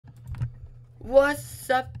What's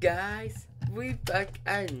up, guys? We back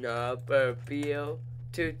another video.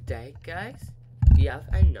 Today, guys, we have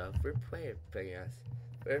another player playing us.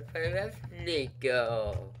 We're playing with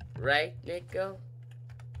Nico, right, Nico?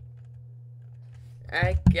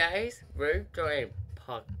 And guys, we're doing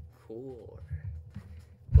parkour.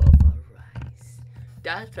 Well, alright.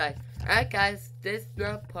 That's right. And guys, this is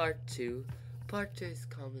not part 2. Part 2 is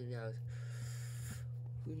coming out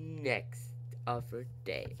next other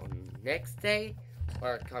day. On next day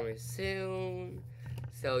or coming soon.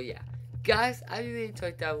 So yeah. Guys, I really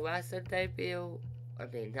enjoyed that yesterday video. I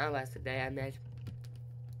mean not yesterday, I meant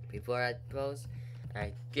before I post.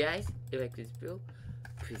 And guys, if you like this video,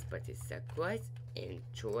 please subscribe.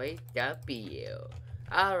 Enjoy the video.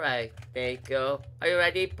 Alright, there you go. Are you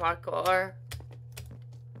ready, parkour?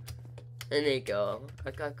 There you go.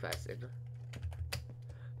 I got a question.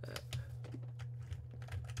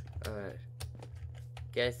 Alright.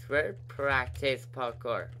 Guess we're practice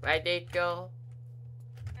parkour. Right, Nico?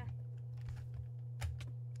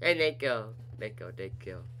 Hey, Nico. Nico.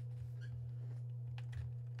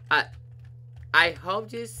 I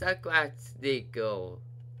hope you suck at Nico.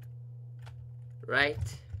 Right?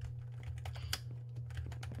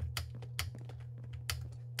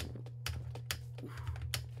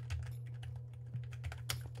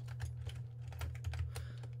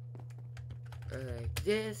 Like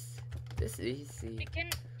this. This is easy. Can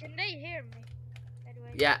they hear me? By the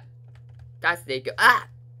way? Yeah. That's Nico. Ah!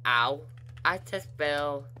 Ow. I just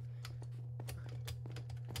fell.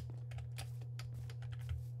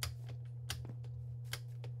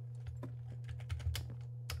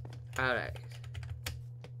 Alright.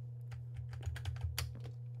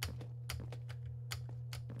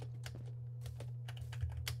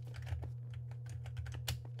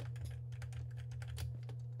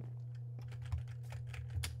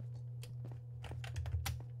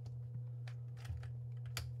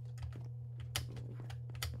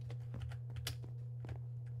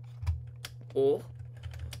 Oh,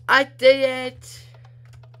 I did it!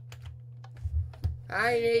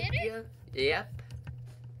 I did it. Yep.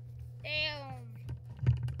 Damn.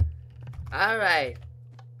 Alright.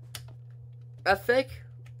 I think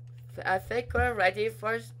we're ready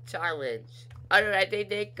for challenge. Are you ready,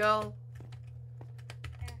 Nico?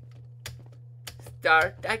 Yeah.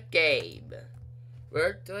 Start the game.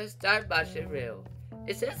 We're doing start Master Real.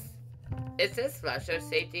 Is this Master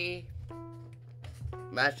City?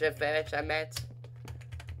 Master Village, I meant.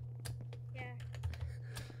 Yeah.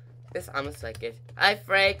 It's almost like it. Hi,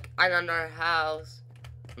 Frank. I'm on our house.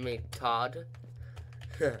 I mean, Todd.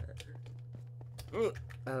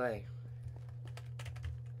 Alright.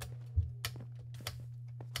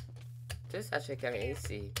 This is actually kind of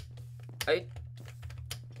easy.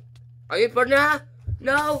 Are you born now?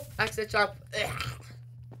 No! Exit jump.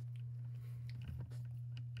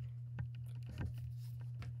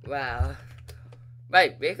 Wow.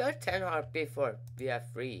 Wait, we got 10 heart before we have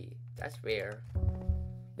 3. That's weird.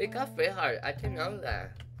 We got 3 heart. I didn't know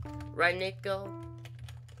that. Right, Nico?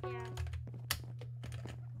 Yeah.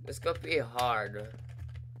 It's gonna be hard.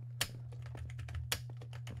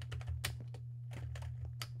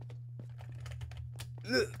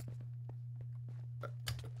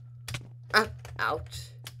 Ah,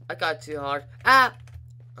 ouch. I got too hard. Ah!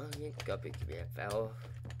 Oh, you got me a fell.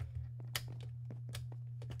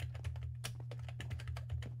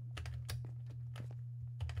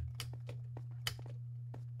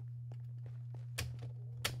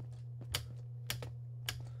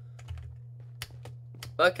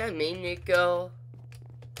 Look at me, Nico.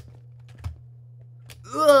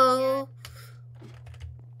 Whoa!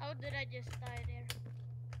 How did I just die there?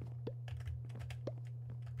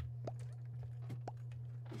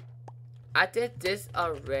 I did this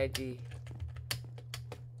already.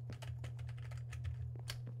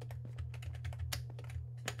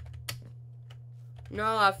 No,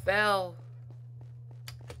 I fell.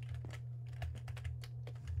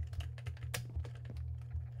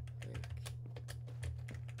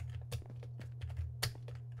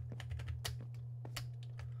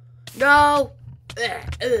 No!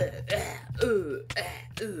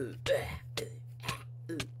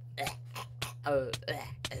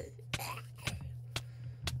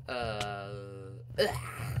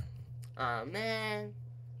 Oh man.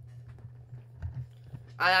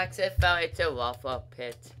 I actually fell into a lava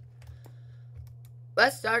pit.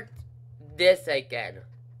 Let's start this again.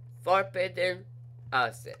 Forbidden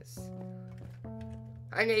houses.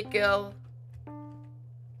 I need to go.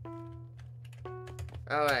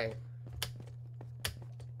 Alright.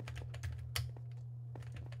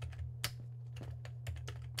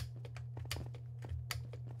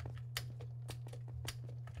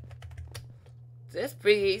 This is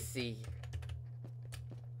pretty easy.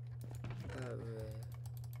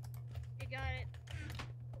 You got it.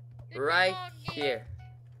 Good Right job, Nico. here.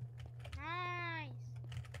 Nice.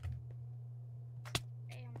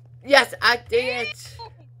 Damn. Yes, I did it.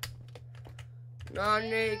 No, Ew.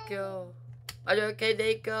 Nico. Are you okay,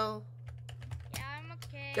 Nico? Yeah, I'm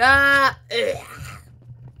okay. Ah!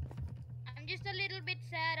 I'm just a little bit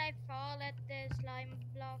sad I fall at the slime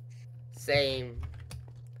blocks. Same.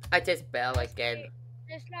 I just fell again.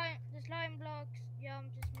 The slime blocks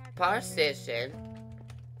jumped is my Power favorite. station.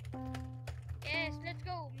 Yes, let's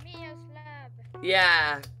go. Mia's lab.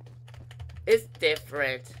 Yeah. It's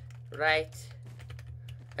different, right?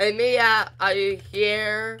 Hey, Mia, are you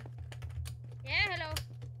here? Yeah, hello.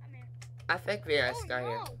 I'm here. I think Mia's Oh, not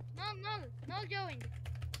here. no joined.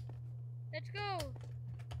 Let's go.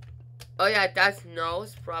 Oh yeah, that's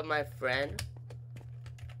Nose from my friend.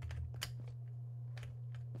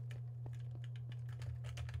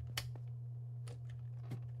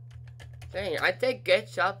 Dang, I did good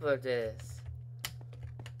job with this.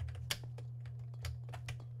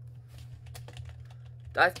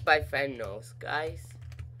 That's my friend Nose, guys.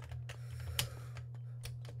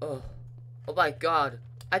 Oh my God,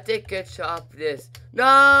 I did good job with this.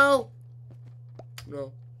 No,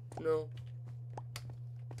 no, no,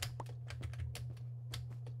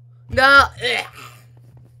 no. Ugh.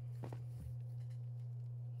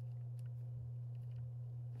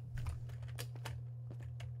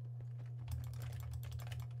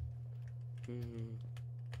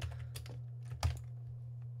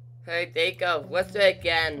 Hey, Nico, what's it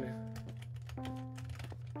again?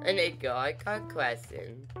 Hey, Nico, I got a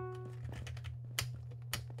question.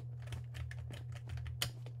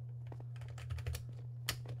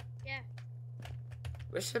 Yeah.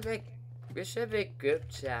 We should make group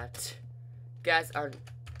chat, guys, on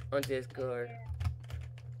Discord.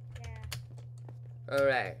 Yeah. All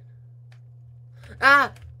right.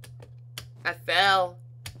 Ah, I fell.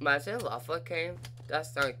 My lava came.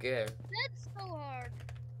 That's not good. That's so hard.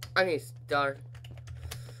 I need to start.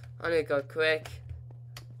 I need to go quick.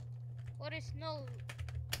 What is no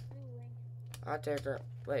doing? I did not.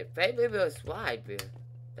 Wait, maybe it was wide, dude.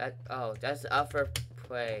 That's the upper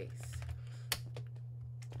place.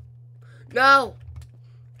 No!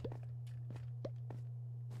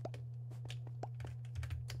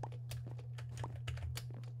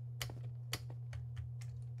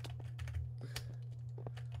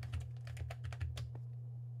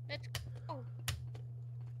 Let's go.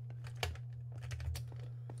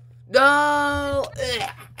 No!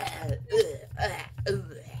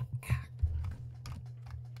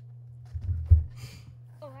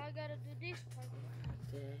 Oh, I gotta do this part.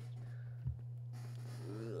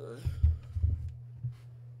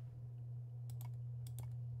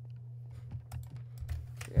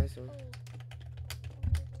 Yes,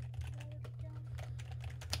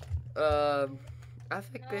 I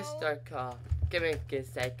think we No. start call. Give me a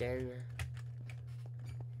second.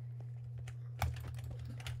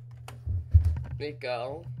 We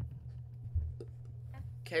go.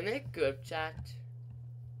 Can we group chat?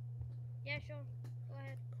 Yeah, sure. Go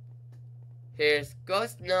ahead. Here's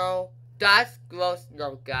Ghost Snow. That's Ghost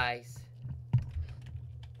Snow, guys.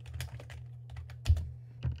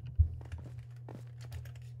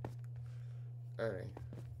 Alright.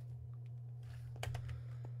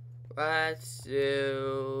 Let's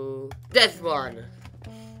do this one.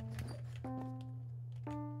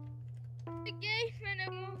 The game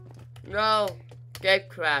anymore. No, game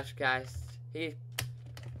crash, guys. He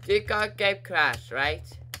got game crash, right?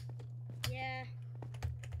 Yeah.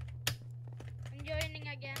 I'm joining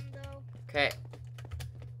again though. Okay.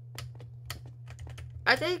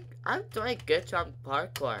 I think I'm doing good job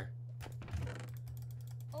parkour.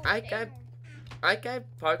 Oh, I damn. I get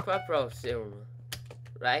parkour pro soon,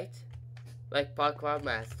 right? Like parkour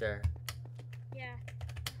master, Yeah.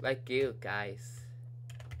 like you guys.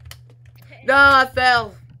 No, I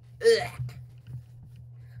fell. Ugh.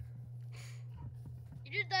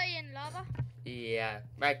 Did you die in lava? Yeah,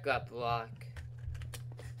 my gut block.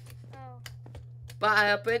 Oh. But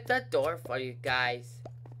I opened the door for you guys.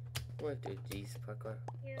 I'm gonna do these parkour.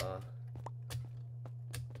 You. That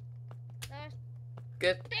was.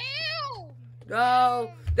 Good. Damn!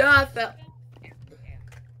 No, no, I fell.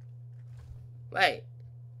 Wait,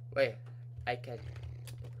 I can.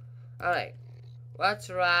 Alright, let's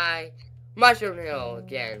try Mushroom Hill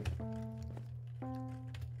again.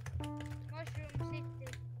 Mushroom City.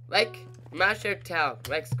 Like Mushroom Town,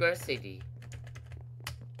 like Square City.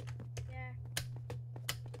 Yeah.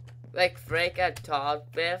 Like Frank and Todd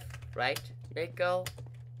Biff, right, Nico?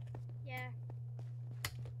 Yeah.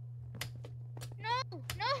 No,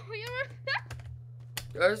 you're.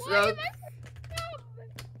 They're Why so, am I so dumb?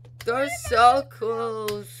 they're Why am I so so dumb?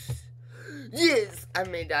 close. Yes, I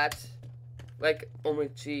made that. Like,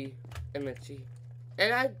 OMG, MG.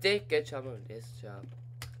 And I did good job on this job.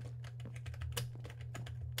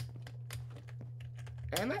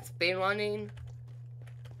 Am I speedrunning?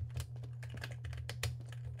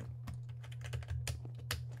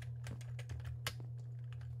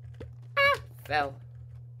 Ah, fell.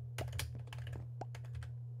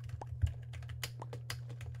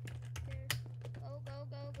 Go, go,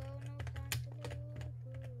 go, go, no time to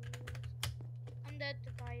lose. I'm dead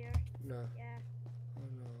to fire. No. Yeah, Oh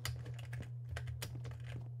no.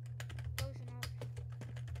 close enough.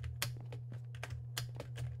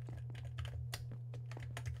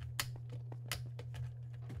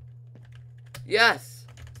 Yes!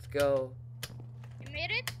 Let's go. You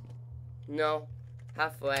made it? No.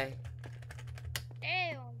 Halfway.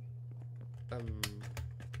 Damn.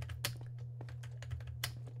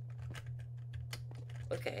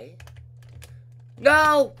 Okay.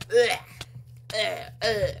 No! Killer,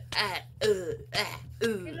 I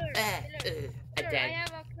I died.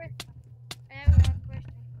 have a question.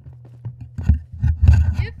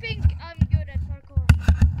 Do you think I'm good at parkour?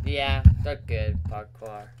 Yeah, they're good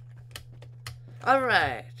parkour.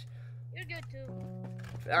 Alright. You're good too.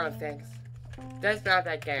 Oh, thanks. That's not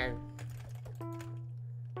again.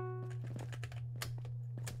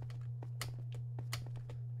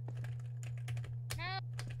 No,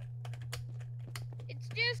 it's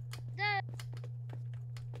just that.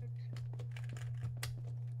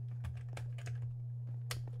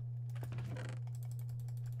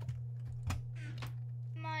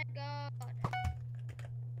 My God.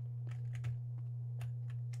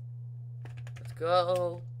 Let's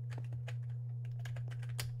go.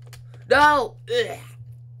 No! Ugh.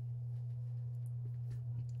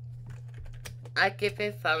 I keep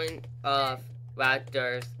it falling off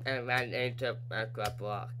raptors and ran into a grab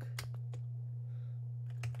block.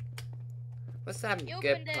 What's that You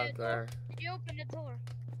good opened the parkour? door. Did you open the door?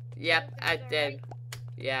 Yep, Open I the door, did. right?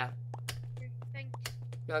 Yeah. Thanks.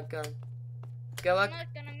 Not gonna. Go I'm up.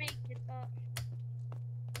 not gonna make it, but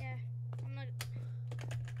yeah, I'm not.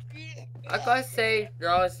 I gotta say,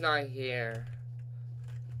 no, it's not here.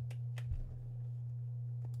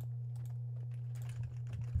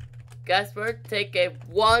 Guess we're taking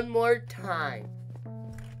one more time.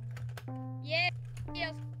 Yeah,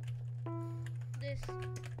 yes. This.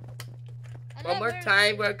 One more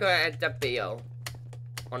time, we're gonna end the video.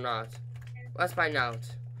 Or not. Let's find out.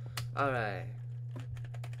 Alright.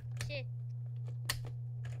 Shit.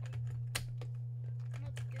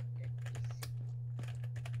 Not good at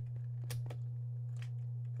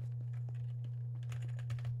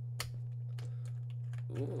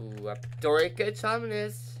this. Ooh, a very good job on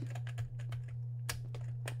this.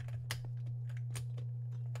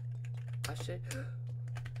 I should.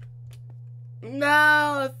 No,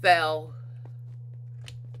 I fell.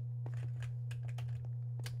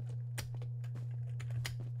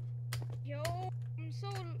 Yo, I'm so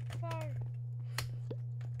far.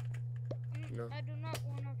 No. I do not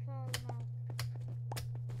wanna fall now.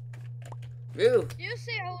 Move. Do you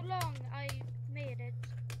see how long I made it?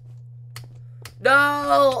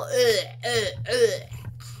 No.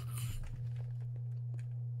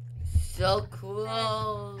 So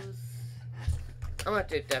close. I'm gonna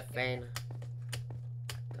do that thing.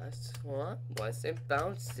 That's what wasn't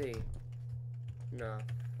bouncy. No.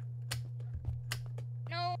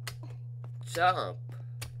 No, Jump.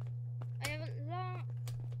 I have a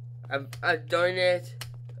long. I've done it.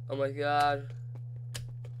 Oh my god.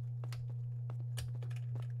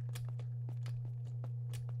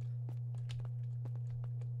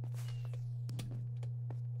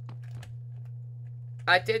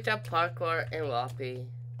 I did the parkour in Loppy.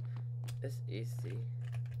 It's easy.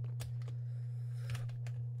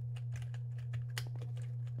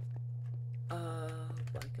 Oh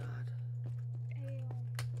my god.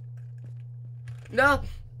 No!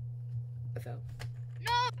 I fell.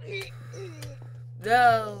 No.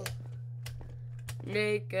 No!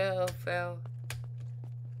 Nico fell.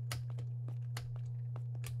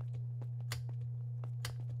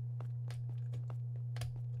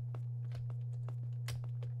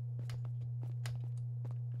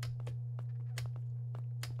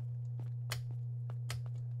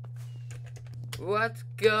 Let's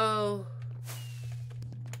go.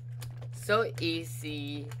 So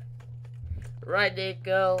easy. Right,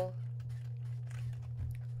 Nico.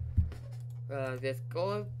 This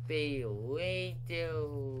gonna be way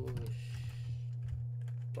too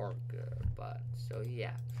longer, but so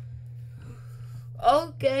yeah.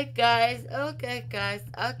 Okay, guys.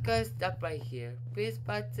 I'm gonna stop right here. Please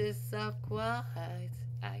subscribe.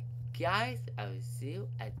 Guys, I will see you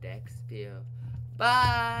at next video.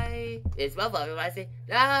 Bye! It's my fault, everybody.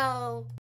 No!